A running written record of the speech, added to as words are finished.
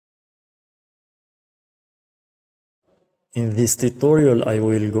In this tutorial I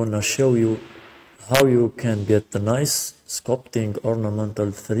will gonna show you how you can get a nice sculpting ornamental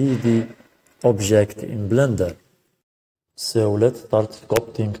 3D object in Blender. So let's start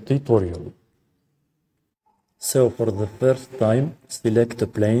sculpting tutorial. So for the first time, select a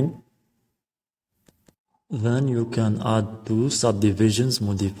plane. Then you can add two subdivisions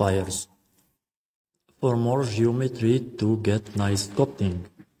modifiers for more geometry to get nice sculpting.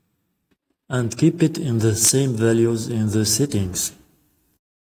 And keep it in the same values in the settings.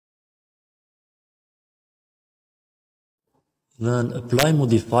 Then apply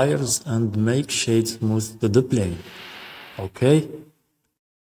modifiers and make shade smooth to the plane. Okay?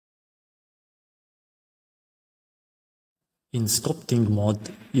 In sculpting mode,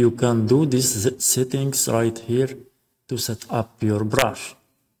 you can do these settings right here to set up your brush.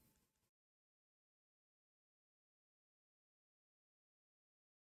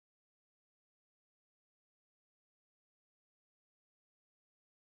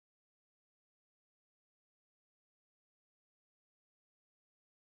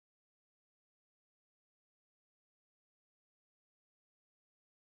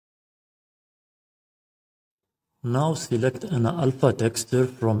 Now select an alpha texture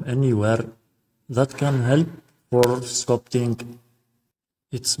from anywhere that can help for sculpting.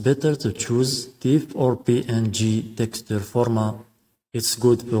 It's better to choose TIFF or PNG texture format. It's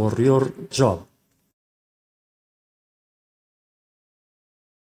good for your job.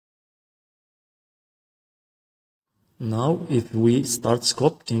 Now if we start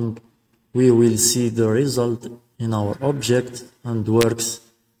sculpting, we will see the result in our object and works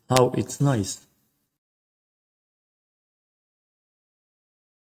how it's nice.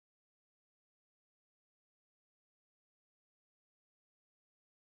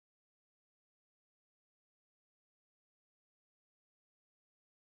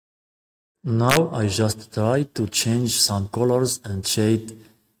 Now I just try to change some colors and shade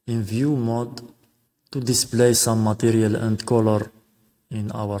in view mode to display some material and color in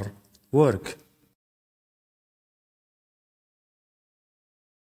our work.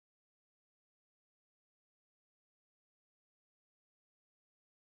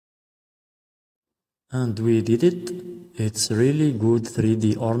 And we did it. It's really good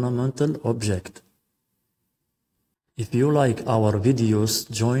 3D ornamental object. If you like our videos,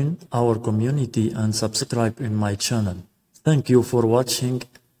 join our community and subscribe in my channel. Thank you for watching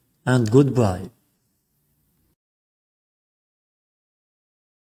and goodbye.